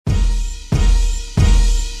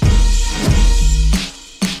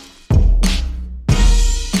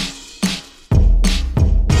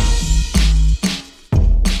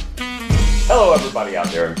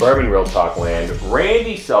there in Bourbon Real Talk Land.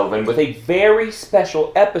 Randy Sullivan with a very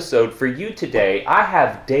special episode for you today. I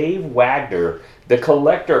have Dave Wagner, the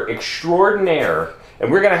collector extraordinaire,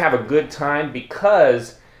 and we're going to have a good time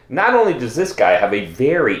because not only does this guy have a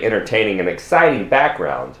very entertaining and exciting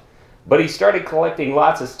background, but he started collecting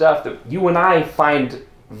lots of stuff that you and I find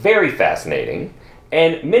very fascinating,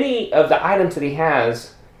 and many of the items that he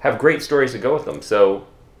has have great stories to go with them. So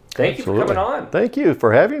thank you for coming on. Thank you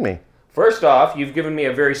for having me. First off, you've given me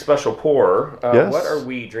a very special pour. Yes. What are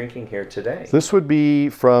we drinking here today? This would be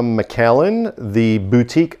from Macallan, the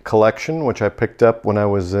boutique collection, which I picked up when I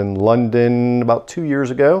was in London about 2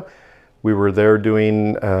 years ago. We were there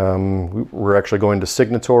doing, we were actually going to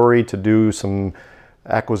Signatory to do some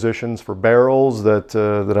acquisitions for barrels that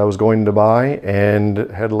I was going to buy, and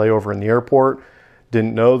had a layover in the airport.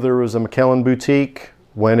 Didn't know there was a Macallan boutique.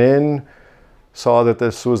 Went in, saw that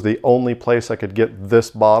this was the only place I could get this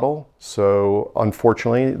bottle. So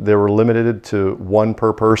unfortunately, they were limited to one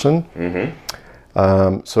per person.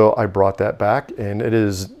 Mm-hmm. So I brought that back, and it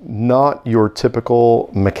is not your typical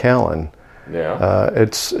Macallan. Yeah.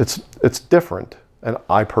 It's different, and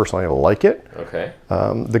I personally like it. Okay.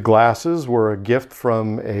 The glasses were a gift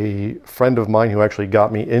from a friend of mine who actually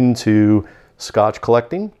got me into Scotch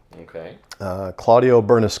collecting. Okay. Claudio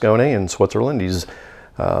Bernasconi in Switzerland. He's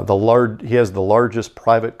he has the largest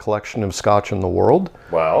private collection of Scotch in the world.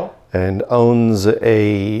 Wow. And owns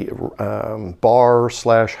a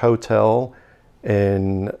bar/hotel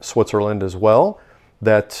in Switzerland as well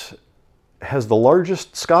that has the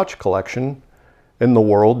largest Scotch collection in the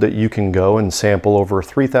world that you can go and sample over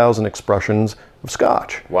 3,000 expressions of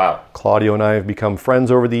Scotch. Wow. Claudio and I have become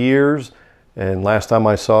friends over the years, and last time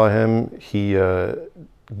I saw him, he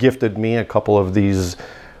gifted me a couple of these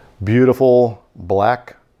beautiful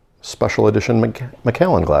black special edition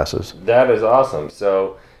Macallan glasses. That is awesome.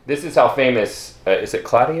 So this is how famous, is it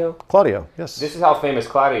Claudio? Claudio, yes. This is how famous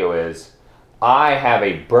Claudio is. I have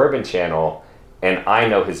a bourbon channel, and I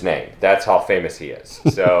know his name. That's how famous he is.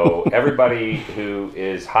 So everybody who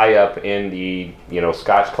is high up in the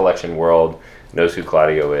Scotch collection world knows who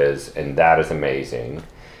Claudio is, and that is amazing.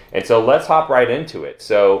 And so let's hop right into it.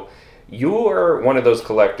 So you're one of those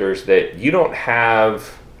collectors that you don't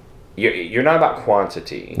have, you're not about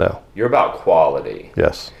quantity. No. You're about quality.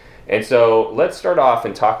 Yes. And so let's start off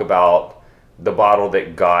and talk about the bottle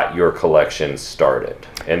that got your collection started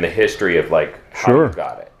and the history of how you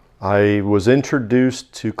got it. I was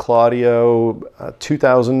introduced to Claudio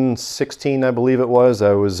 2016, I believe it was.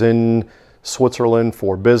 I was in Switzerland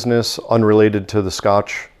for business, unrelated to the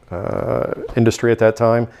Scotch industry at that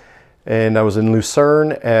time. And I was in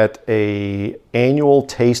Lucerne at a annual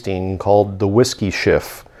tasting called the Whisky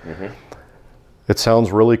Shift. Mm-hmm. It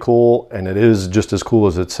sounds really cool, and it is just as cool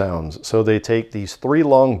as it sounds. So they take these 3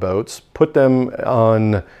 longboats, put them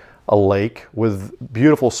on a lake with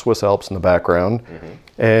beautiful Swiss Alps in the background, mm-hmm.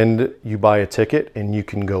 and you buy a ticket and you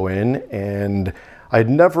can go in. And I'd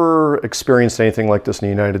never experienced anything like this in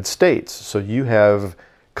the United States. So you have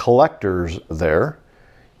collectors there,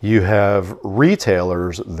 you have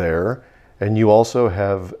retailers there, and you also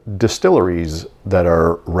have distilleries that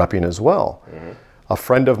are repping as well. Mm-hmm. A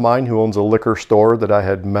friend of mine who owns a liquor store that I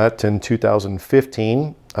had met in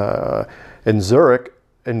 2015 in Zurich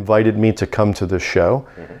invited me to come to this show.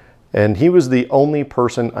 Mm-hmm. And he was the only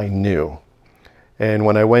person I knew. And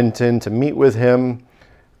when I went in to meet with him,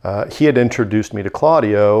 he had introduced me to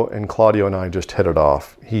Claudio, and Claudio and I just hit it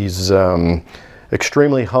off. He's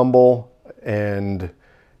extremely humble and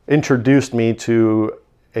introduced me to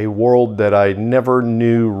a world that I never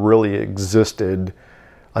knew really existed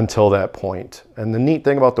until that point. And the neat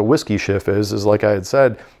thing about the Whisky Shift is like I had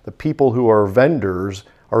said, the people who are vendors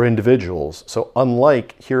are individuals. So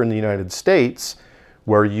unlike here in the United States,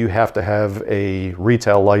 where you have to have a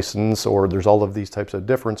retail license or there's all of these types of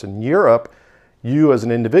difference, in Europe, you as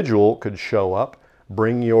an individual could show up,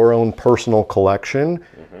 bring your own personal collection,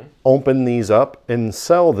 mm-hmm. open these up, and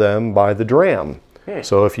sell them by the dram.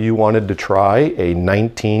 So if you wanted to try a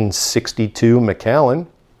 1962 Macallan,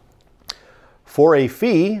 for a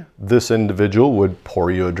fee, this individual would pour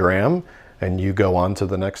you a dram and you go on to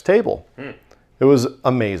the next table. It was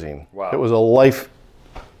amazing. Wow. It was a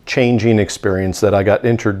life-changing experience that I got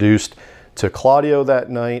introduced to Claudio that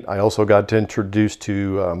night. I also got to introduce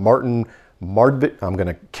to Martin Mardvik. I'm going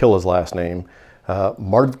to kill his last name.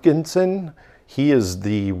 Mardvikensen. He is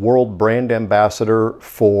the world brand ambassador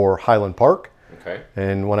for Highland Park. Okay.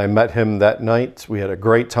 And when I met him that night, we had a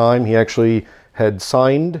great time. He actually had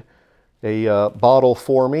signed a bottle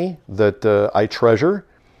for me that I treasure.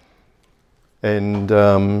 And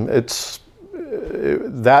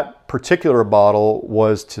that particular bottle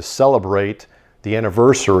was to celebrate the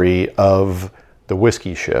anniversary of the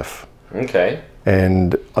Whisky shift. Okay.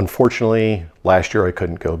 And unfortunately, last year I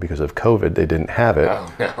couldn't go because of COVID. They didn't have it.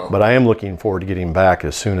 Oh, no. But I am looking forward to getting back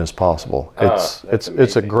as soon as possible.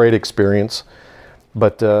 It's a great experience.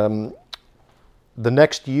 But the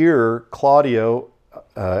next year, Claudio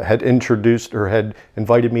had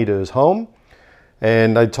invited me to his home,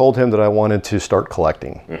 and I told him that I wanted to start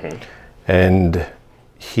collecting. Mm-hmm. And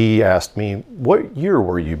he asked me, "What year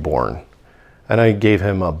were you born?" And I gave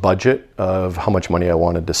him a budget of how much money I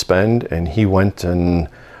wanted to spend, and he went and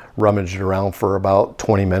rummaged around for about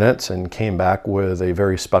 20 minutes and came back with a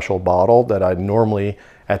very special bottle that I normally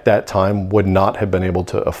at that time would not have been able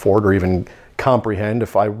to afford or even comprehend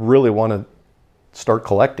if I really want to start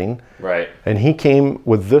collecting. Right. And he came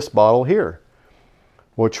with this bottle here,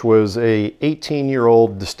 which was a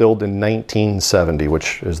 18-year-old distilled in 1970,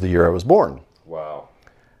 which is the year I was born. Wow.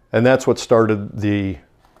 And that's what started the,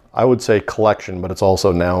 I would say, collection, but it's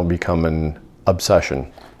also now become an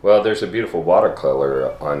obsession. Well, there's a beautiful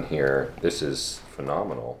watercolor on here. This is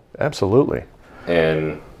phenomenal. Absolutely.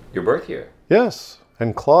 And your birth year. Yes.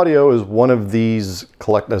 And Claudio is one of these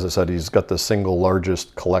as I said, he's got the single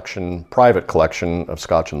largest collection, private collection of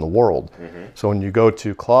Scotch in the world. Mm-hmm. So when you go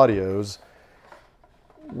to Claudio's,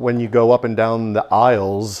 when you go up and down the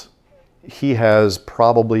aisles, he has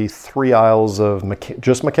probably 3 aisles of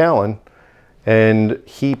just Macallan, and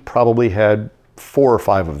he probably had 4 or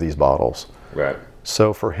 5 of these bottles. Right.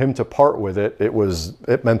 So for him to part with it,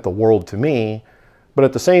 it meant the world to me. But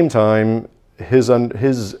at the same time, his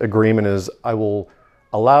agreement is, I will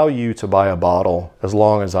allow you to buy a bottle as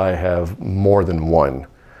long as I have more than one,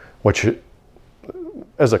 which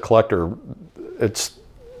as a collector, it's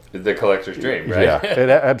the collector's dream, right? Yeah, it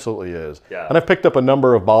absolutely is. Yeah. And I've picked up a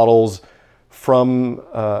number of bottles from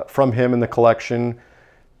him in the collection,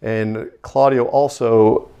 and Claudio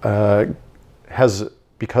also has,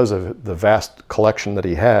 because of the vast collection that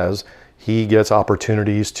he gets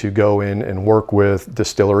opportunities to go in and work with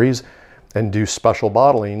distilleries and do special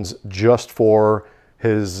bottlings just for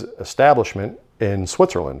his establishment in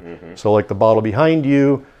Switzerland. Mm-hmm. So like the bottle behind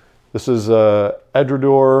you, this is a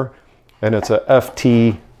Edredor, and it's a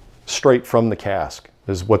FT straight from the cask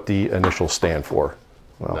is what the initials stand for.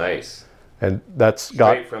 Well, nice. And that's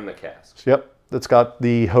straight from the cask. Yep. That's got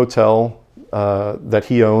the hotel that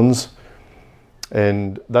he owns.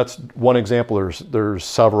 And that's one example. There's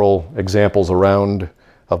several examples around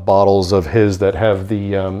of bottles of his that have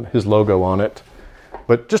the his logo on it.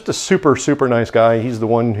 But just a super, super nice guy. He's the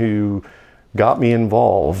one who got me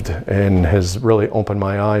involved and has really opened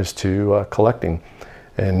my eyes to collecting.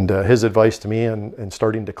 And his advice to me and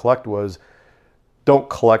starting to collect was, don't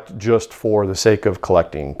collect just for the sake of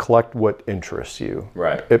collecting. Collect what interests you.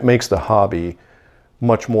 Right. It makes the hobby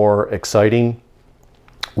much more exciting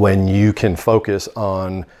when you can focus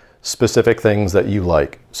on specific things that you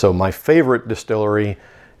like. So my favorite distillery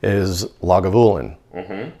is Lagavulin.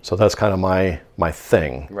 Mm-hmm. So that's kind of my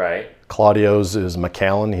thing. Right. Claudio's is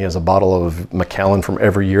Macallan. He has a bottle of Macallan from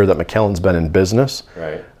every year that Macallan's been in business.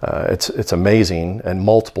 Right. It's amazing, and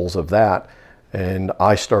multiples of that. And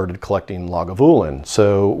I started collecting Lagavulin.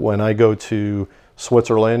 So when I go to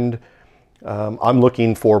Switzerland, I'm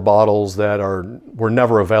looking for bottles that were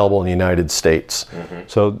never available in the United States. Mm-hmm.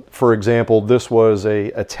 So, for example, this was a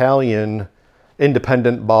Italian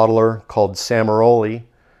independent bottler called Samaroli,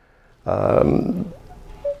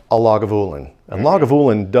 a Lagavulin. And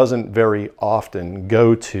Lagavulin doesn't very often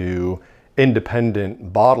go to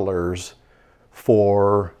independent bottlers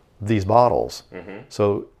for these bottles. Mm-hmm.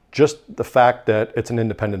 So just the fact that it's an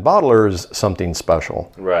independent bottler is something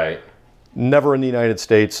special. Right. Never in the United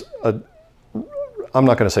States, I'm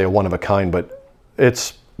not going to say a one of a kind, but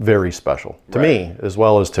it's very special to me, as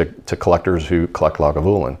well as to collectors who collect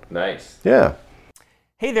Lagavulin. Nice. Yeah.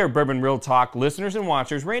 Hey there, Bourbon Real Talk listeners and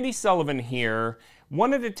watchers. Randy Sullivan here.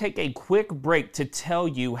 Wanted to take a quick break to tell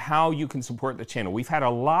you how you can support the channel. We've had a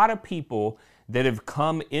lot of people that have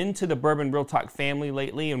come into the Bourbon Real Talk family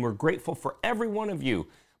lately, and we're grateful for every one of you.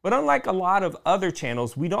 But unlike a lot of other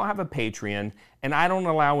channels, we don't have a Patreon, and I don't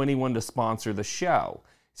allow anyone to sponsor the show.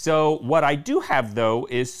 So what I do have, though,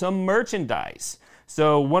 is some merchandise.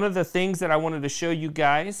 So one of the things that I wanted to show you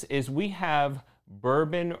guys is we have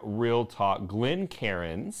Bourbon Real Talk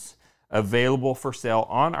Glencairns available for sale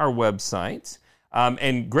on our website.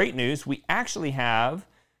 And great news, we actually have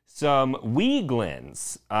some Wee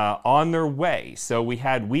Glens on their way. So we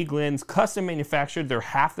had Wee Glens custom manufactured. They're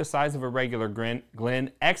half the size of a regular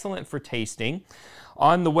Glen, excellent for tasting.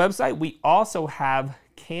 On the website, we also have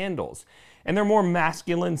candles. And they're more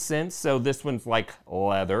masculine scents, so this one's like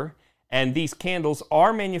leather. And these candles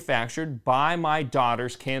are manufactured by my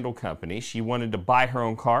daughter's candle company. She wanted to buy her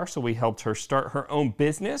own car, so we helped her start her own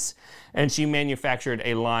business. And she manufactured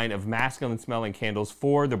a line of masculine smelling candles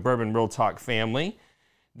for the Bourbon Real Talk family.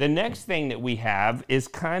 The next thing that we have is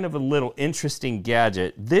kind of a little interesting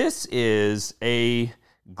gadget. This is a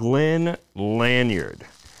Glen lanyard.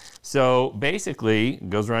 So basically, it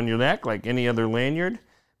goes around your neck like any other lanyard,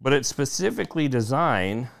 but it's specifically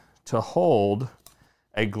designed to hold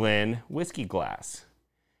a Glen whiskey glass.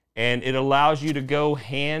 And it allows you to go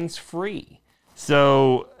hands-free.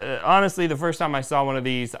 So honestly, the first time I saw one of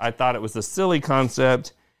these, I thought it was a silly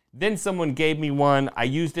concept. Then someone gave me one. I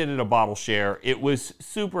used it at a bottle share. It was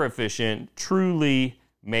super efficient, truly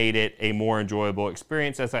made it a more enjoyable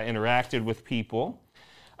experience as I interacted with people.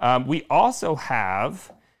 We also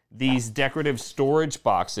have these decorative storage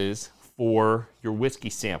boxes for your whiskey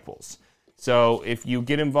samples. So if you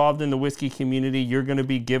get involved in the whiskey community, you're going to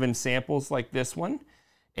be given samples like this one.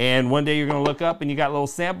 And one day you're going to look up and you got little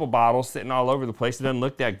sample bottles sitting all over the place. It doesn't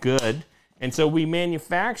look that good. And so we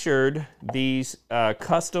manufactured these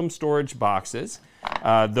custom storage boxes.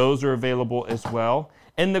 Those are available as well.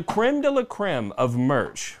 And the creme de la creme of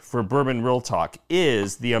merch for Bourbon Real Talk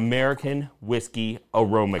is the American Whiskey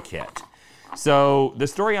Aroma Kit. So the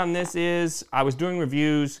story on this is I was doing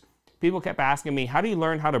reviews. People kept asking me, how do you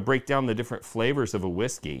learn how to break down the different flavors of a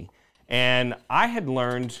whiskey? And I had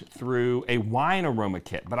learned through a wine aroma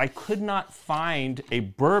kit, but I could not find a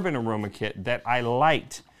bourbon aroma kit that I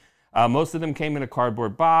liked. Most of them came in a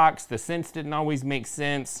cardboard box. The scents didn't always make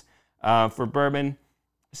sense for bourbon.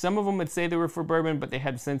 Some of them would say they were for bourbon, but they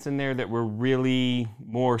had scents in there that were really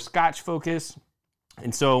more Scotch focused.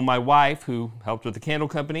 And so my wife, who helped with the candle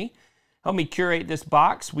company, helped me curate this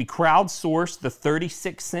box. We crowdsourced the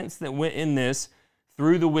 36 scents that went in this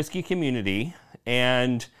through the whiskey community.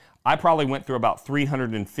 And I probably went through about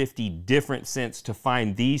 350 different scents to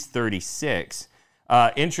find these 36.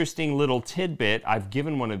 Interesting little tidbit, I've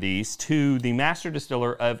given one of these to the master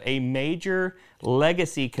distiller of a major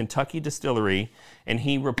legacy Kentucky distillery, and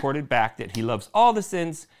he reported back that he loves all the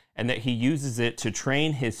scents and that he uses it to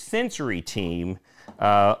train his sensory team,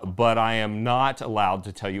 but I am not allowed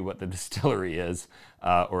to tell you what the distillery is,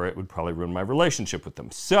 or it would probably ruin my relationship with them.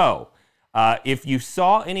 So, if you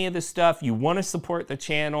saw any of this stuff, you want to support the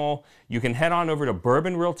channel, you can head on over to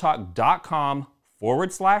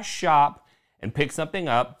bourbonrealtalk.com/shop and pick something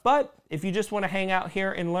up. But if you just want to hang out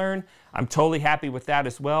here and learn, I'm totally happy with that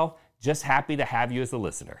as well. Just happy to have you as a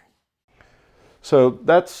listener. So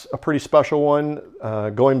that's a pretty special one.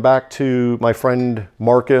 Going back to my friend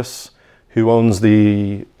Marcus, who owns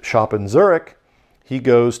the shop in Zurich, he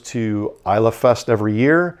goes to Isla Fest every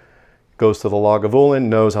year, goes to the Lagavulin,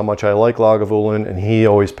 knows how much I like Lagavulin, and he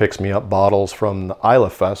always picks me up bottles from the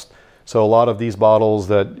Isla Fest. So a lot of these bottles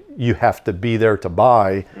that you have to be there to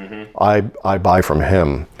buy, I buy from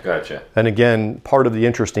him. Gotcha. And again, part of the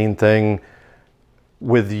interesting thing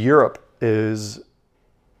with Europe is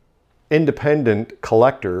independent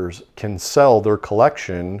collectors can sell their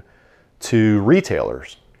collection to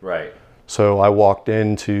retailers. Right. So I walked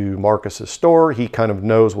into Marcus's store. He kind of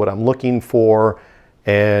knows what I'm looking for.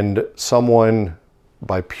 And someone,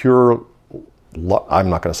 by pure luck, I'm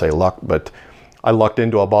not going to say luck, but I lucked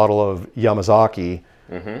into a bottle of Yamazaki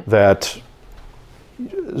that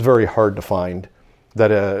is very hard to find, that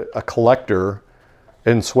a collector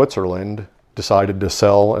in Switzerland decided to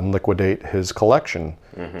sell and liquidate his collection.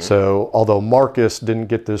 So although Marcus didn't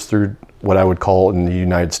get this through what I would call in the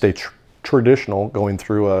United States traditional, going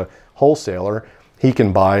through a wholesaler, he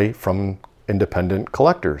can buy from independent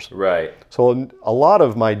collectors. Right. So a lot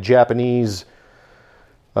of my Japanese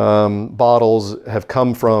bottles have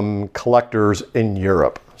come from collectors in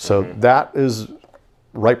Europe. So that is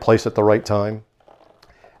right place at the right time.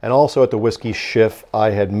 And also at the Whiskey Shift,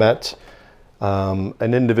 I had met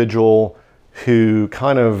an individual who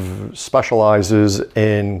kind of specializes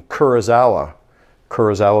in Kurosawa.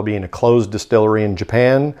 Kurosawa being a closed distillery in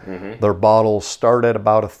Japan. Their bottles start at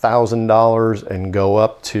about $1,000 and go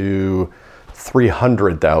up to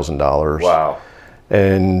 $300,000. Wow.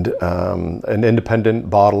 And an independent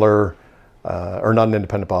bottler, or not an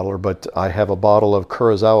independent bottler, but I have a bottle of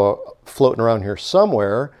Kurosawa floating around here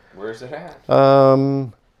somewhere. Where's it at?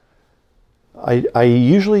 I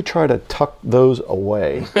usually try to tuck those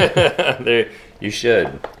away. There, you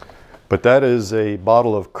should. But that is a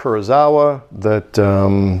bottle of Kurosawa that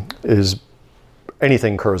is,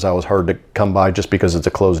 anything Kurosawa is hard to come by just because it's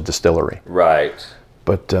a closed distillery. Right.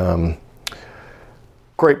 But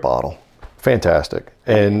great bottle. Fantastic.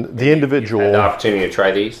 And the individual... You've had the opportunity to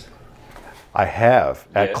try these? I have.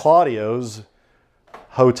 At Claudio's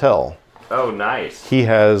hotel. Oh, nice. He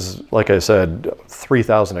has, like I said,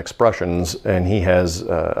 3,000 expressions, and he has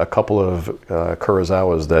a couple of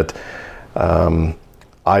Kurosawas that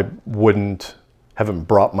I haven't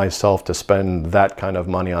brought myself to spend that kind of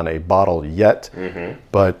money on a bottle yet,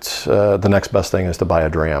 but the next best thing is to buy a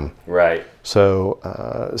dram. Right.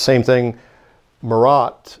 So same thing,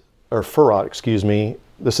 Furat, excuse me.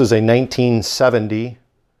 This is a 1970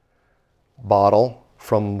 bottle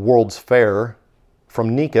from World's Fair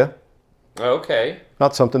from Nika. Okay.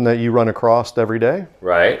 Not something that you run across every day.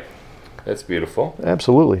 Right. That's beautiful.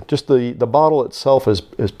 Absolutely. Just the bottle itself is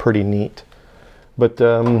pretty neat. But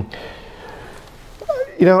I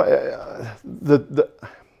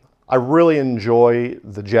really enjoy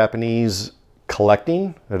the Japanese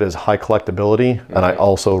collecting. It is high collectability, and I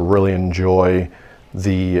also really enjoy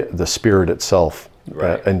the spirit itself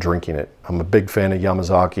and drinking it. I'm a big fan of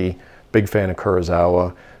Yamazaki, big fan of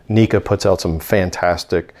Kurosawa. Nika puts out some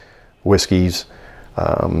fantastic whiskeys.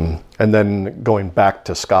 And then going back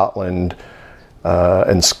to Scotland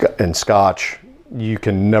and Scotch, you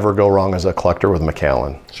can never go wrong as a collector with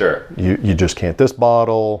Macallan. Sure. You just can't. This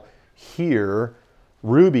bottle here,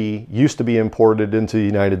 Ruby, used to be imported into the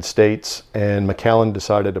United States, and Macallan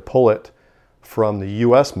decided to pull it from the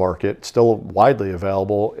U.S. market, still widely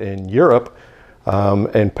available in Europe,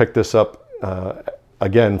 and pick this up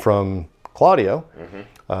again from Claudio,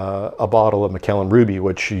 a bottle of Macallan Ruby,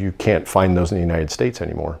 which you can't find those in the United States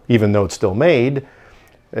anymore, even though it's still made.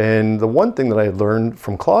 And the one thing that I learned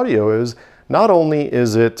from Claudio is not only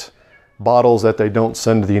is it bottles that they don't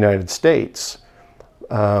send to the United States,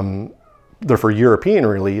 they're for European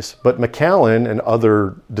release, but Macallan and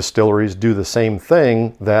other distilleries do the same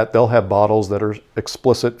thing, that they'll have bottles that are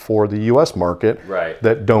explicit for the U.S. market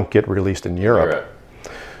that don't get released in Europe.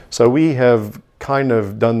 So we have kind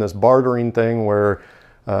of done this bartering thing where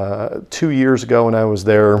 2 years ago when I was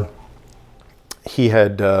there, he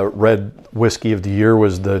had red whiskey of the year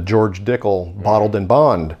was the George Dickel Bottled in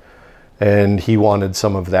Bond. And he wanted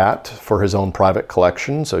some of that for his own private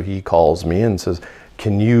collection. So he calls me and says,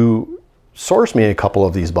 can you source me a couple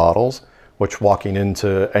of these bottles? Which, walking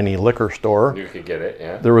into any liquor store, you could get it,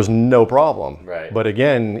 yeah. There was no problem. Right. But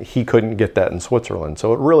again, he couldn't get that in Switzerland.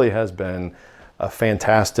 So it really has been a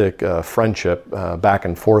fantastic friendship back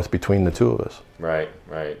and forth between the two of us. Right,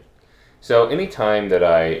 right. So anytime that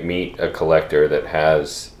I meet a collector that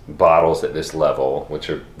has bottles at this level,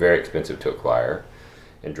 which are very expensive to acquire,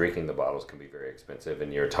 and drinking the bottles can be very expensive,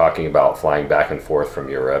 and you're talking about flying back and forth from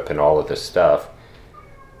Europe and all of this stuff,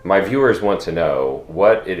 my viewers want to know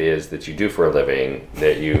what it is that you do for a living,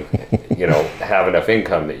 that you have enough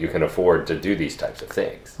income that you can afford to do these types of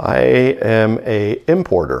things. I am an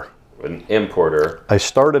importer. An importer. I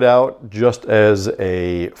started out just as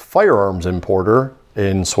a firearms importer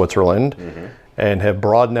in Switzerland, and have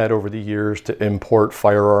broadened that over the years to import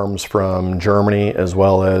firearms from Germany as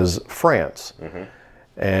well as France.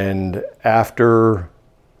 And after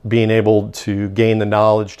being able to gain the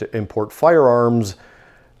knowledge to import firearms,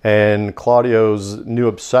 and Claudio's new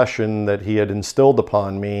obsession that he had instilled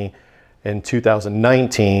upon me, in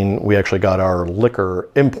 2019, we actually got our liquor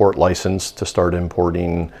import license to start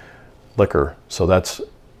importing liquor. So that's,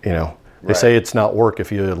 they say it's not work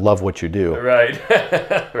if you love what you do. Right,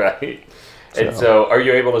 right. And so are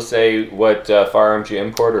you able to say what firearms you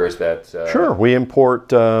import, or is that... Sure. We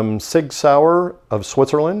import Sig Sauer of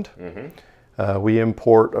Switzerland. We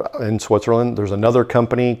import in Switzerland. There's another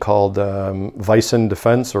company called Weissen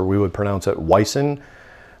Defense, or we would pronounce it Weissen.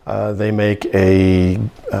 They make a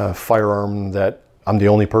firearm that I'm the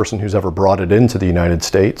only person who's ever brought it into the United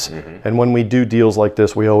States. And when we do deals like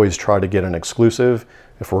this, we always try to get an exclusive.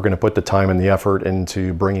 If we're going to put the time and the effort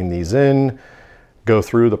into bringing these in, go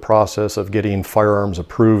through the process of getting firearms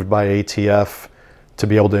approved by ATF to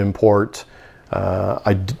be able to import.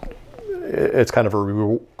 It's kind of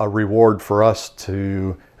a reward for us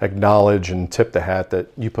to acknowledge and tip the hat that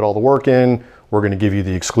you put all the work in. We're going to give you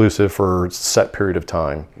the exclusive for a set period of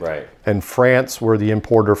time. Right. In France, we're the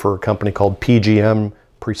importer for a company called PGM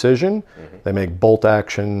Precision. They make bolt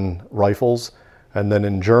action rifles. And then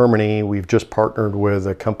in Germany, we've just partnered with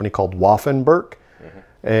a company called Waffenberg.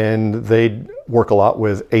 And they work a lot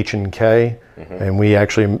with H&K. And we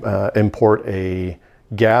actually import a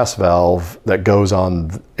gas valve that goes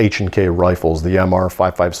on H&K rifles, the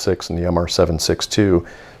MR556 and the MR762.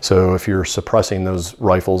 So if you're suppressing those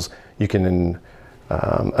rifles, you can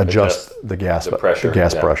adjust the gas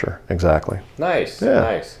pressure. Exactly. Nice,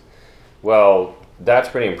 nice. Well, that's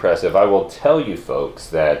pretty impressive. I will tell you folks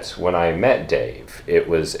that when I met Dave, it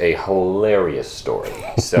was a hilarious story.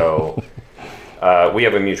 So we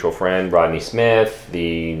have a mutual friend, Rodney Smith,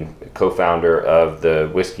 the co-founder of the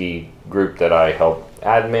Whisky group that I help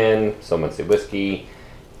admin, Someone Say Whisky,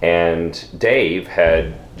 and Dave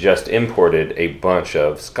had just imported a bunch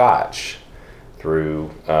of Scotch through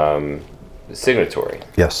Signatory.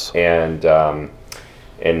 Yes. And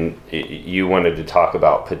you wanted to talk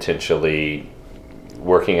about potentially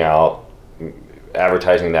working out,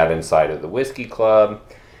 advertising that inside of the Whisky Club.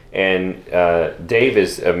 And Dave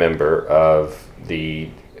is a member of the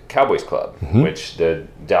Cowboys Club, which the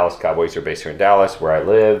Dallas Cowboys are based here in Dallas, where I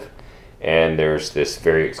live. And there's this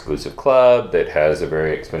very exclusive club that has a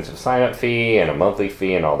very expensive sign-up fee and a monthly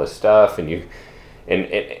fee and all this stuff. And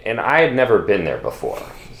I had never been there before.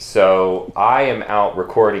 So I am out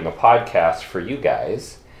recording a podcast for you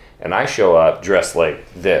guys, and I show up dressed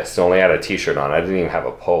like this. Only had a t-shirt on. I didn't even have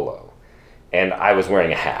a polo. And I was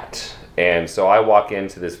wearing a hat. And so I walk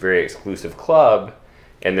into this very exclusive club,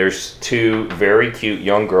 and there's two very cute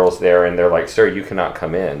young girls there, and they're like, "Sir, you cannot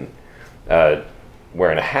come in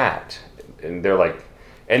wearing a hat." And they're like,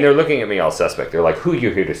 and they're looking at me all suspect. They're like, "Who are you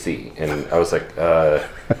here to see?" And I was like,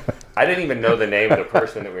 I didn't even know the name of the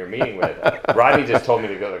person that we were meeting with. Rodney just told me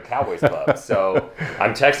to go to the Cowboys Club. So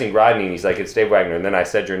I'm texting Rodney, and he's like, "It's Dave Wagner." And then I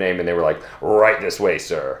said your name, and they were like, "Right this way,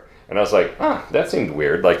 sir." And I was like, that seemed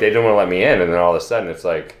weird. Like, they didn't want to let me in. And then all of a sudden, it's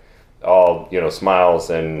like all, smiles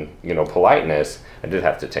and, politeness. I did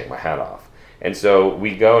have to take my hat off. And so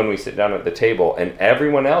we go and we sit down at the table, and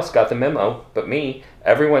everyone else got the memo but me.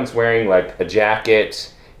 Everyone's wearing like a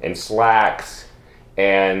jacket and slacks.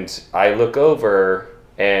 And I look over,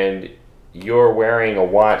 and you're wearing a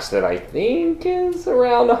watch that I think is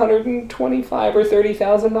around $125,000 or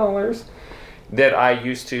 $30,000 that I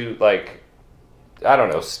used to,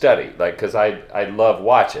 study, because I love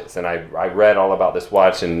watches, and I read all about this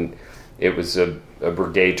watch, and it was a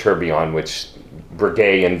Breguet tourbillon, which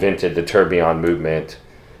Breguet invented the tourbillon movement.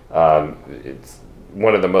 It's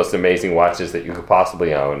one of the most amazing watches that you could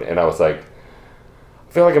possibly own, and I was like,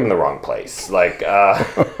 I feel like I'm in the wrong place. I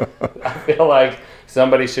feel like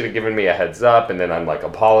somebody should have given me a heads up, and then I'm like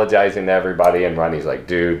apologizing to everybody, and Ronnie's like,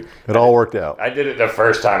 "Dude, it all worked out." I did it the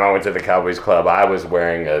first time I went to the Cowboys Club. I was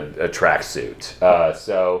wearing a tracksuit.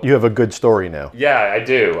 So you have a good story now. Yeah, I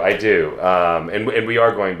do. And we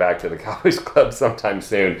are going back to the Cowboys Club sometime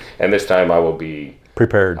soon, and this time I will be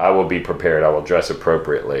prepared. I will be prepared. I will dress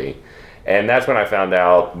appropriately. And that's when I found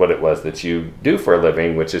out what it was that you do for a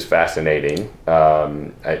living, which is fascinating.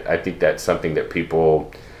 I think that's something that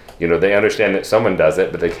people, they understand that someone does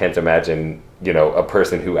it, but they can't imagine, a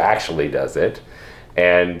person who actually does it.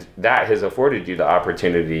 And that has afforded you the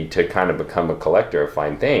opportunity to kind of become a collector of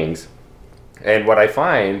fine things. And what I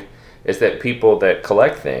find is that people that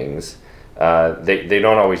collect things, they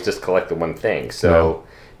don't always just collect the one thing. So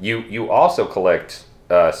you also collect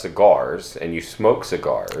cigars, and you smoke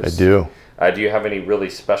cigars. I do. Do you have any really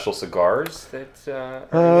special cigars that are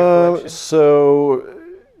in your collection? So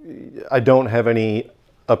I don't have any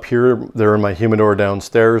up here. They're in my humidor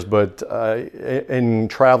downstairs, but in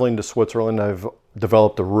traveling to Switzerland, I've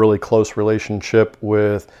developed a really close relationship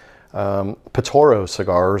with Pitoro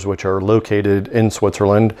cigars, which are located in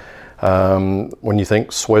Switzerland. When you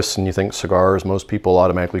think Swiss and you think cigars, most people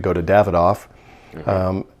automatically go to Davidoff.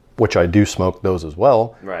 Which I do smoke those as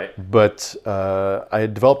well. Right. But I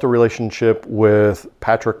had developed a relationship with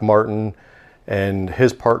Patrick Martin and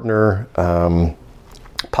his partner,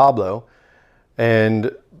 Pablo.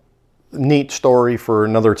 And neat story for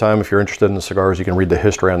another time. If you're interested in the cigars, you can read the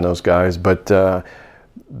history on those guys. But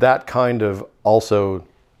that kind of also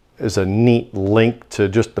is a neat link to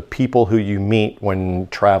just the people who you meet when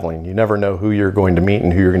traveling. You never know who you're going to meet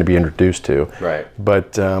and who you're going to be introduced to. Right.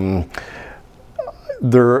 But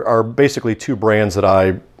there are basically two brands that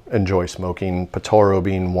I enjoy smoking, Pitoro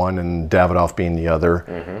being one and Davidoff being the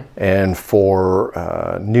other. And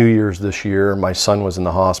for New Year's this year, my son was in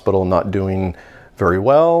the hospital not doing very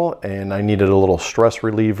well, and I needed a little stress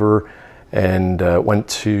reliever, and went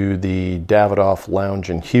to the Davidoff Lounge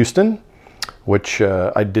in Houston, which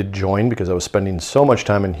I did join because I was spending so much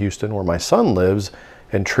time in Houston where my son lives,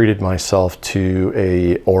 and treated myself to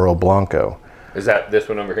a Oro Blanco. Is that this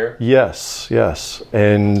one over here? Yes.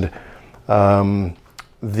 And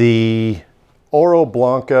the Oro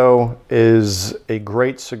Blanco is a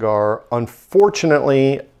great cigar.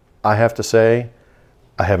 Unfortunately, I have to say,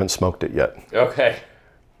 I haven't smoked it yet. Okay.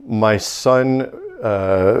 My son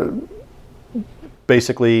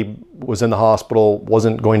basically was in the hospital,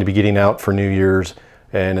 wasn't going to be getting out for New Year's,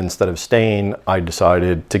 and instead of staying, I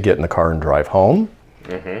decided to get in the car and drive home.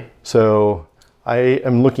 So I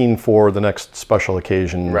am looking for the next special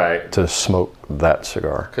occasion Right. to smoke that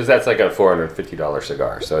cigar. Because that's like a $450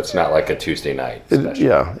 cigar, so it's not like a Tuesday night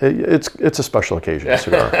special. It's a special occasion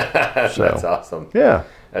cigar. So, That's awesome. yeah.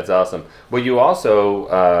 That's awesome. Well, you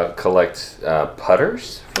also collect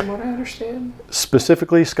putters, from what I understand?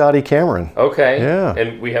 Specifically Scotty Cameron. Okay. Yeah.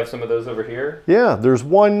 And we have some of those over here? Yeah, there's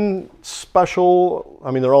one special. I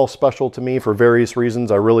mean, they're all special to me for various reasons.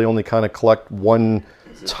 I really only kind of collect one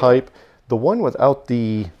type. The one without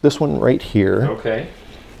this one right here. Okay.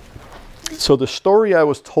 So the story I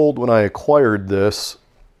was told when I acquired this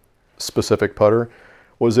specific putter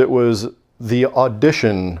was it was the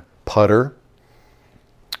audition putter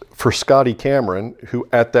for Scotty Cameron, who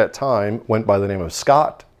at that time went by the name of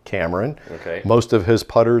Scott Cameron. Okay. Most of his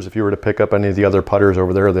putters, if you were to pick up any of the other putters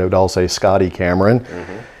over there, they would all say Scotty Cameron.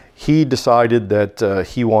 Mm-hmm. He decided that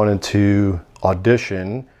he wanted to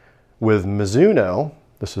audition with Mizuno.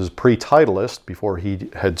 This is pre-Titleist, before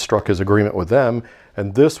he had struck his agreement with them.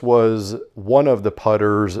 And this was one of the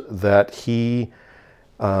putters that he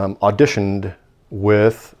auditioned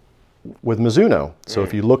with Mizuno. So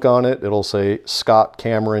if you look on it, it'll say Scott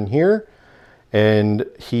Cameron here. And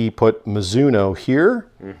he put Mizuno here.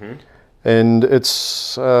 Mm-hmm. And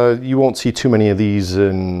it's you won't see too many of these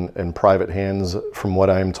in private hands. From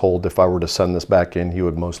what I'm told, if I were to send this back in, he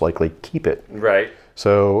would most likely keep it. Right.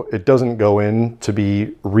 So it doesn't go in to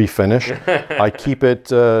be refinished. I keep it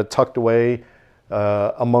tucked away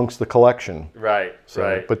amongst the collection. Right, So,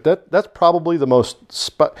 right. But that's probably the most,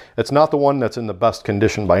 it's not the one that's in the best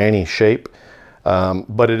condition by any shape,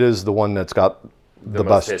 but it is the one that's got the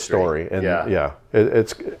best history. story. And Yeah.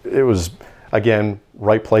 it was, again,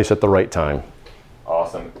 right place at the right time.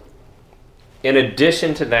 Awesome. In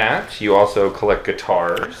addition to that, you also collect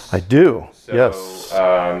guitars. I do, So, yes.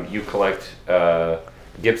 you collect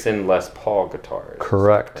Gibson Les Paul guitars.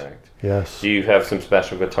 Correct. Is that correct? Yes. Do you have some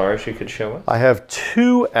special guitars you could show us? I have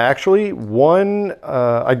two, actually. One,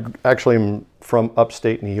 I actually am from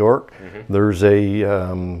upstate New York. Mm-hmm. There's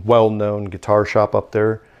a well-known guitar shop up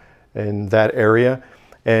there in that area,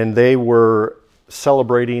 and they were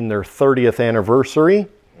celebrating their 30th anniversary,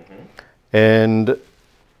 and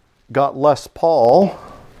got Les Paul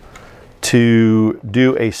to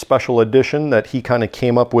do a special edition that he kind of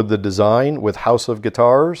came up with the design with House of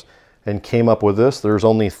Guitars, and came up with this. There's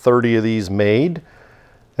only 30 of these made,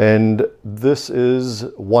 and this is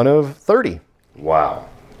one of 30. Wow.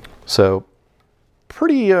 So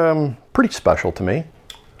pretty special to me.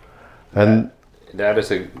 And that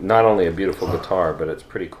is not only a beautiful guitar, but it's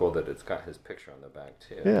pretty cool that it's got his picture on the back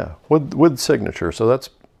too. yeah, with signature. So that's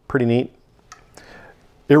pretty neat.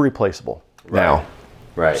 Irreplaceable now.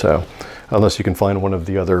 Right. So unless you can find one of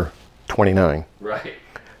the other 29. Right.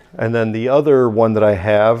 And then the other one that I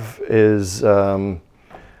have is,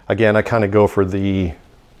 again, I kind of go for the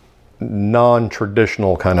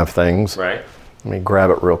non-traditional kind of things. Right. Let me grab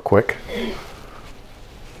it real quick.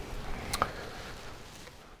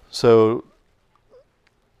 So,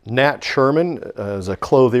 Nat Sherman is a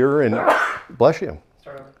clothier, and bless you.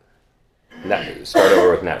 Start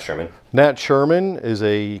over with Nat Sherman. Nat Sherman is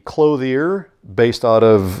a clothier based out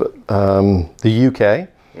of the UK.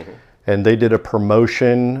 Mm-hmm. And they did a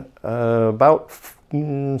promotion about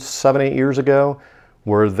 7-8 years ago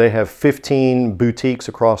where they have 15 boutiques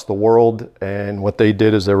across the world. And what they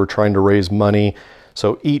did is they were trying to raise money.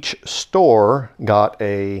 So each store got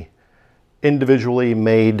a individually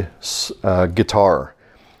made guitar.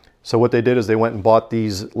 So what they did is they went and bought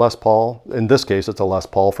these Les Paul. In this case, it's a Les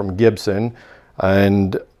Paul from Gibson.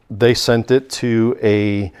 And they sent it to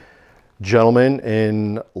a gentleman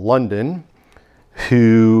in London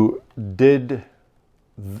who did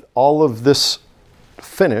all of this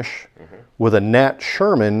finish with a Nat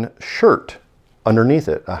Sherman shirt underneath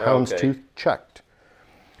it, a houndstooth checked.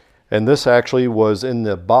 And this actually was in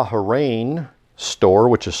the Bahrain store,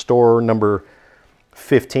 which is store number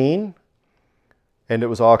 15. And it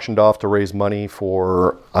was auctioned off to raise money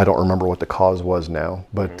for, I don't remember what the cause was now,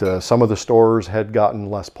 but some of the stores had gotten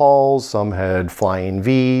Les Pauls, some had Flying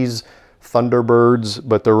V's, Thunderbirds,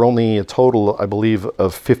 but there were only a total, I believe,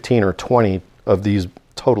 of 15 or 20 of these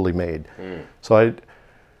totally made. So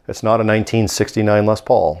it's not a 1969 Les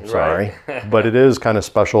Paul, sorry, right. But it is kind of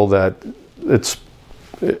special that it's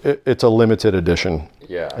a limited edition.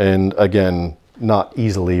 Yeah. And again, not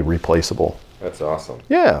easily replaceable. That's awesome.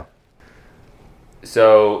 Yeah.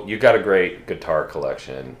 So you got a great guitar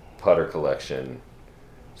collection, putter collection,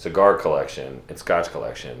 cigar collection, and scotch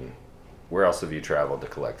collection. Where else have you traveled to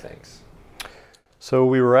collect things? So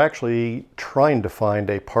we were actually trying to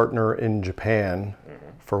find a partner in Japan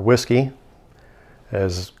for whiskey,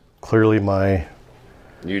 as clearly my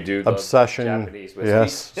You do love obsession. Japanese whiskey.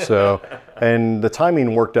 Yes. So, and the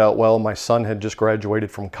timing worked out well. My son had just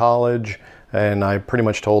graduated from college, and I pretty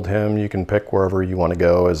much told him, you can pick wherever you want to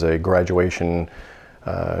go as a graduation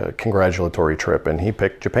congratulatory trip, and he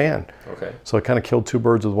picked Japan. Okay. So I kind of killed two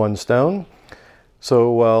birds with one stone.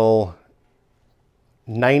 So, well,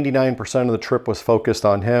 99% of the trip was focused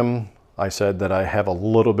on him. I said that I have a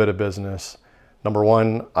little bit of business. Number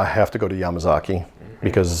one, I have to go to Yamazaki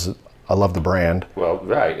because I love the brand. Well,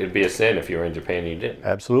 right. It'd be a sin if you were in Japan and you didn't.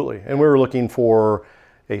 Absolutely. And we were looking for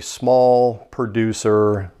a small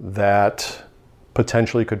producer that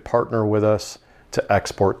potentially could partner with us to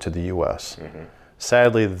export to the U.S.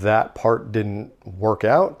 Sadly, that part didn't work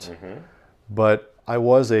out, but I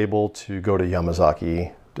was able to go to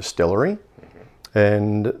Yamazaki Distillery.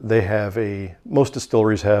 And they have most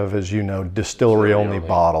distilleries have, as you know, distillery only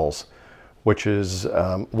bottles, which is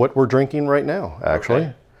what we're drinking right now, actually.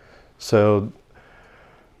 Okay. So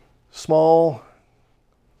small,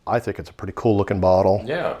 I think it's a pretty cool looking bottle.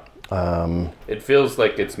 Yeah. It feels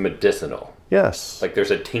like it's medicinal. Yes. Like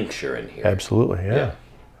there's a tincture in here. Absolutely, yeah.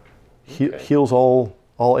 Heals all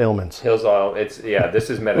ailments. Heals all, this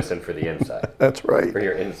is medicine for the inside. That's right. For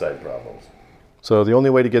your inside problems. So the only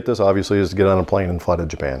way to get this, obviously, is to get on a plane and fly to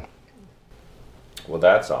Japan. Well,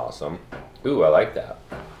 that's awesome. Ooh, I like that.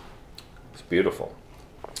 It's beautiful.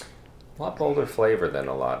 A lot bolder flavor than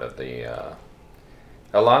a lot of the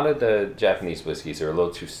Japanese whiskeys are a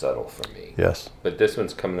little too subtle for me. Yes. But this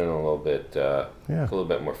one's coming in a little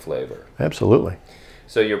bit more flavor. Absolutely.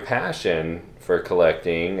 So your passion for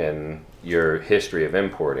collecting and your history of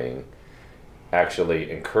importing actually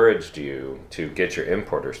encouraged you to get your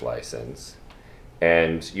importer's license.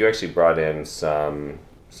 And you actually brought in some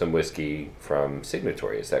whiskey from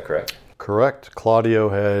Signatory, is that correct? Correct. Claudio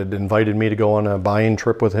had invited me to go on a buying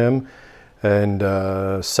trip with him. And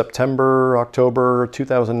October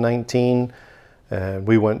 2019,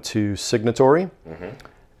 we went to Signatory.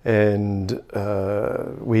 And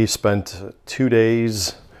we spent 2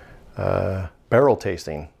 days barrel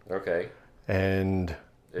tasting. Okay. And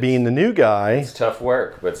being the new guy, it's tough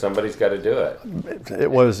work, but somebody's got to do it. It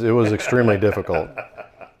was extremely difficult.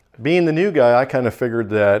 Being the new guy, I kind of figured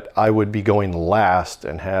that I would be going last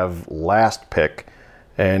and have last pick,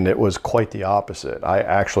 and it was quite the opposite. I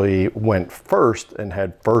actually went first and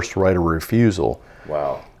had first right of refusal.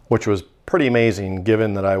 Wow. Which was pretty amazing,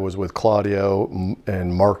 given that I was with Claudio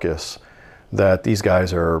and Marcus, that these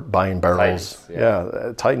guys are buying barrels.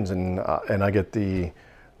 Titans, and I get the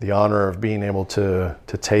honor of being able to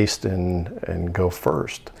taste and go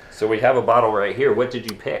first. So we have a bottle right here. What did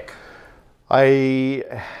you pick? I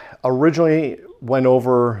originally went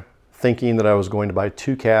over thinking that I was going to buy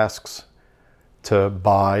 2 casks to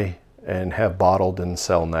buy and have bottled and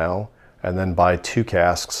sell now, and then buy 2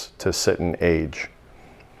 casks to sit and age.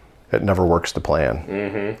 It never works to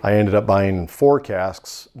plan. I ended up buying 4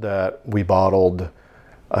 casks that we bottled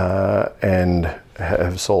and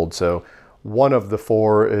have sold. So one of the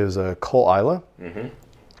 4 is a Cole Isla.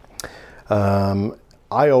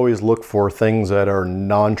 I always look for things that are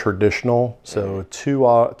non-traditional. So two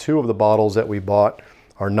of the bottles that we bought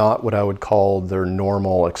are not what I would call their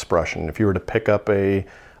normal expression. If you were to pick up a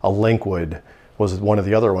Linkwood, was one of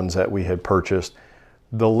the other ones that we had purchased.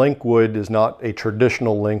 The Linkwood is not a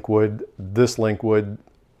traditional Linkwood. This Linkwood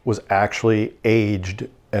was actually aged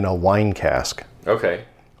in a wine cask. Okay.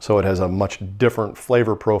 So it has a much different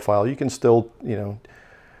flavor profile. You can still,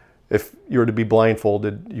 if you were to be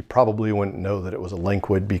blindfolded, you probably wouldn't know that it was a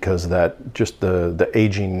Linkwood because that just the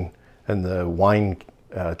aging and the wine,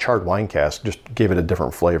 charred wine cask just gave it a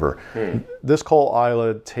different flavor. This Cole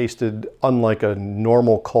Isla tasted unlike a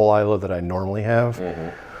normal Cole Isla that I normally have.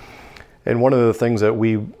 And one of the things that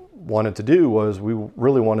we wanted to do was we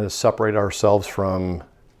really wanted to separate ourselves from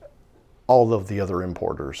all of the other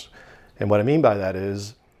importers. And what I mean by that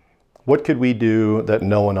is, what could we do that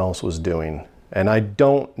no one else was doing? And I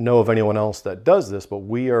don't know of anyone else that does this, but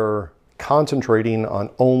we are concentrating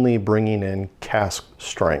on only bringing in cask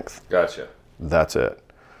strength. Gotcha. That's it.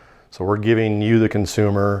 So we're giving you, the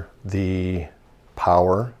consumer, the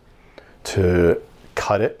power to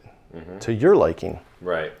cut it to your liking.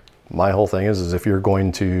 Right. My whole thing is if you're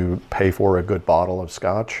going to pay for a good bottle of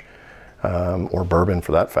scotch or bourbon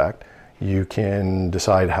for that fact, you can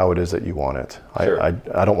decide how it is that you want it. Sure. I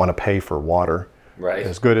don't want to pay for water. Right.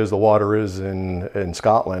 As good as the water is in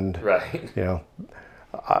Scotland, right.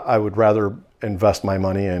 I would rather invest my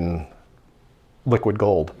money in liquid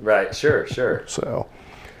gold. Right, sure. So.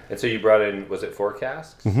 And so you brought in, was it 4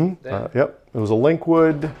 casks? Yep. It was a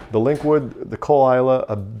Linkwood, the Cole Isla,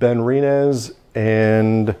 a Ben Renez,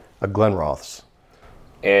 and a Glenrothes.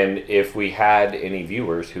 And if we had any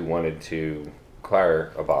viewers who wanted to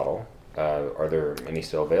acquire a bottle, are there any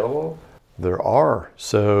still available? There are.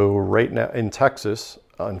 So right now in Texas,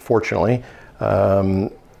 unfortunately,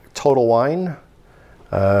 Total Wine,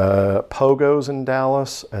 Pogo's in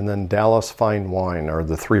Dallas, and then Dallas Fine Wine are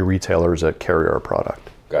the three retailers that carry our product.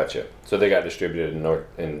 Gotcha. So they got distributed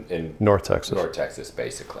in North Texas. North Texas,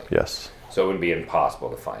 basically. Yes. So it wouldn't be impossible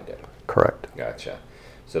to find it. Correct. Gotcha.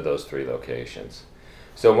 So those three locations.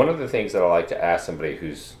 So one of the things that I like to ask somebody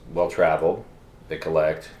who's well-traveled, they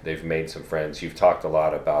collect, they've made some friends. You've talked a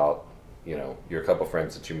lot about, your couple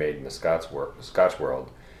friends that you made in the Scotch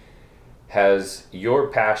world. Has your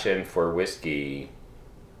passion for whiskey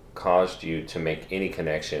caused you to make any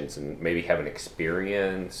connections and maybe have an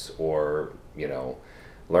experience or,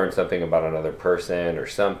 learn something about another person or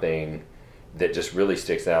something that just really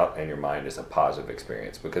sticks out in your mind as a positive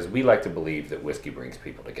experience? Because we like to believe that whiskey brings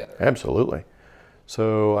people together. Absolutely.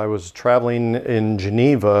 So I was traveling in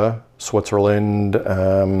Geneva, Switzerland.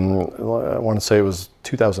 I want to say it was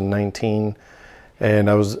 2019, and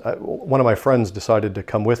one of my friends decided to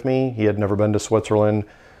come with me. He had never been to Switzerland,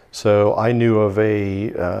 so I knew of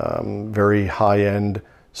a very high-end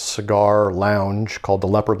cigar lounge called the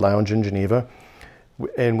Leopard Lounge in Geneva.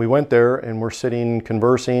 And we went there and we're sitting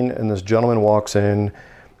conversing, and this gentleman walks in,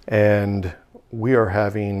 and we are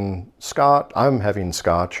having I'm having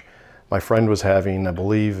Scotch. My friend was having, I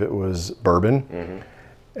believe it was bourbon. Mm-hmm.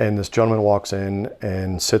 And this gentleman walks in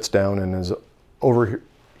and sits down and is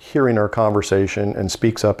overhearing our conversation and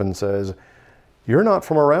speaks up and says, "You're not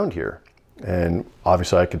from around here." And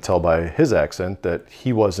obviously I could tell by his accent that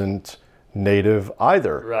he wasn't native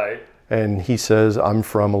either. Right. And he says, "I'm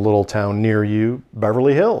from a little town near you,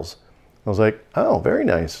 Beverly Hills." I was like, "Oh, very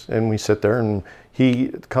nice." And we sit there, and he,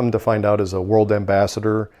 come to find out, is a world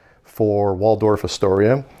ambassador for Waldorf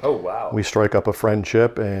Astoria. Oh, wow. We strike up a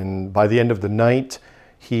friendship, and by the end of the night,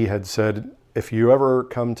 he had said, "If you ever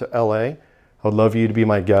come to LA, I would love you to be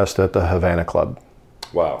my guest at the Havana Club."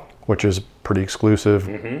 Wow. Which is pretty exclusive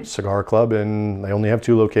cigar club, and they only have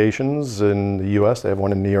 2 locations in the U.S. They have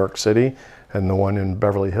one in New York City and the one in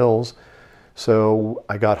Beverly Hills. So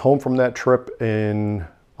I got home from that trip in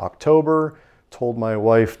October, told my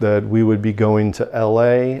wife that we would be going to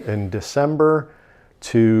LA in December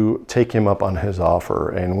to take him up on his offer,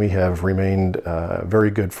 and we have remained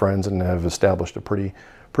very good friends and have established a pretty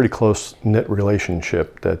close-knit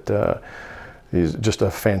relationship. That he's just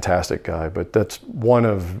a fantastic guy. But that's one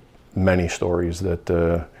of many stories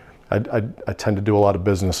that I tend to do a lot of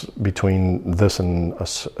business between this and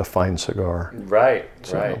a fine cigar. Right,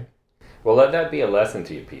 so. Right. Well, let that be a lesson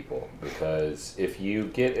to you people, because if you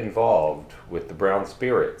get involved with the brown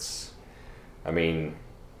spirits, I mean,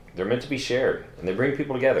 they're meant to be shared, and they bring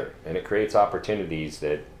people together, and it creates opportunities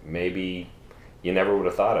that maybe you never would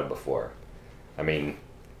have thought of before. I mean,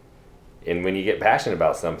 and when you get passionate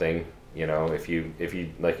about something, if you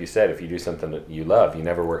like you said, if you do something that you love, you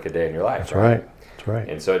never work a day in your life. That's right. That's right.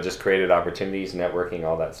 And so it just created opportunities, networking,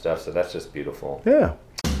 all that stuff. So that's just beautiful. Yeah.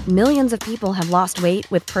 Millions of people have lost weight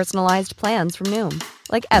with personalized plans from Noom.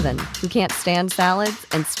 Like Evan, who can't stand salads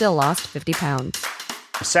and still lost 50 pounds.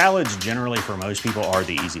 Salads generally for most people are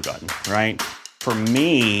the easy button, right? For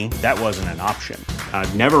me, that wasn't an option.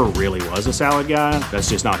 I never really was a salad guy. That's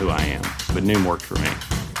just not who I am. But Noom worked for me.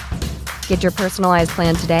 Get your personalized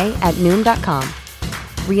plan today at Noom.com.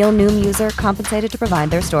 Real Noom user compensated to provide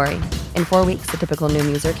their story. In 4 weeks, the typical Noom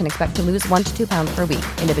user can expect to lose 1 to 2 pounds per week.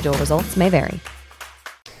 Individual results may vary.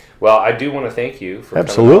 Well, I do want to thank you for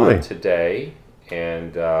Absolutely. coming on today.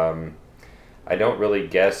 And I don't really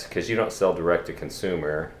guess, because you don't sell direct to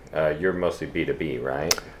consumer. You're mostly B2B,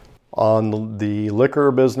 right? On the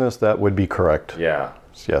liquor business, that would be correct. Yeah.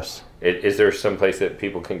 Yes. Is there some place that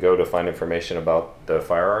people can go to find information about the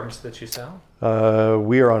firearms that you sell?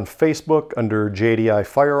 We are on Facebook under JDI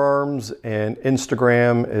Firearms, and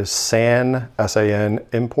Instagram is SAN, S-A-N,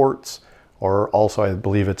 Imports, or also I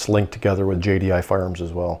believe it's linked together with JDI Firearms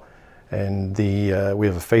as well. And we have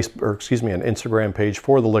an Instagram page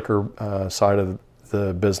for the liquor side of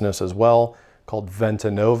the business as well, called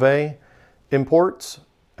Ventinove Imports.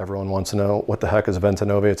 Everyone wants to know what the heck is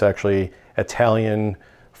Ventinove. It's actually Italian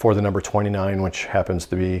for the number 29, which happens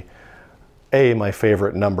to be my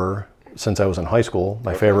favorite number since I was in high school.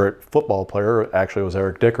 My favorite football player actually was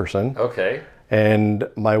Eric Dickerson. Okay. And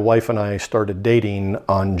my wife and I started dating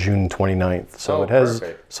on June 29th. So it has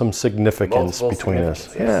some significance between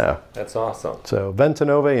us. Yeah. That's awesome. So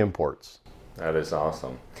Ventinove Imports. That is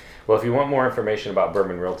awesome. Well, if you want more information about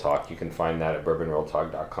Bourbon Real Talk, you can find that at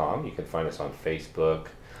bourbonrealtalk.com. You can find us on Facebook,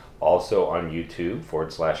 also on YouTube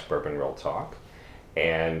 /Bourbon Real Talk.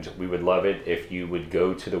 And we would love it if you would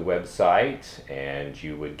go to the website and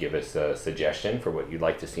you would give us a suggestion for what you'd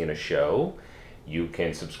like to see in a show. You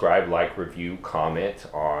can subscribe, like, review, comment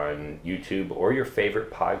on YouTube or your favorite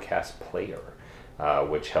podcast player,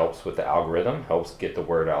 which helps with the algorithm, helps get the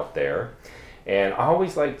word out there. And I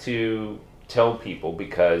always like to tell people,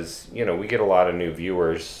 because, you know, we get a lot of new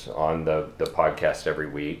viewers on the podcast every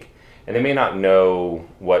week, and they may not know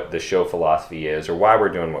what the show philosophy is or why we're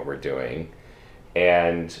doing what we're doing.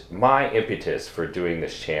 And my impetus for doing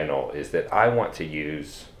this channel is that I want to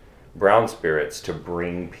use brown spirits to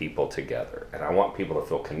bring people together. And I want people to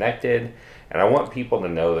feel connected, and I want people to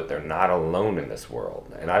know that they're not alone in this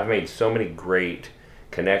world. And I've made so many great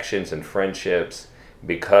connections and friendships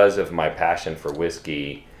because of my passion for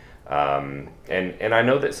whiskey. And I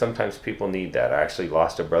know that sometimes people need that. I actually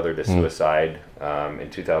lost a brother to suicide in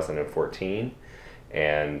 2014.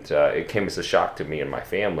 And it came as a shock to me and my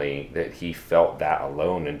family that he felt that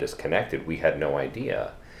alone and disconnected. We had no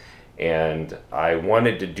idea. And I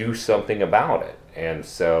wanted to do something about it. And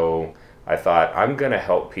so I thought, I'm going to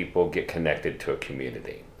help people get connected to a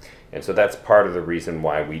community. And so that's part of the reason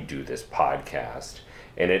why we do this podcast.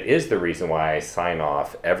 And it is the reason why I sign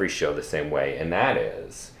off every show the same way. And that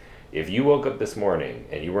is, if you woke up this morning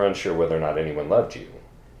and you were unsure whether or not anyone loved you,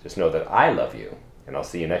 just know that I love you. And I'll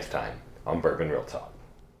see you next time on Bourbon Real Talk.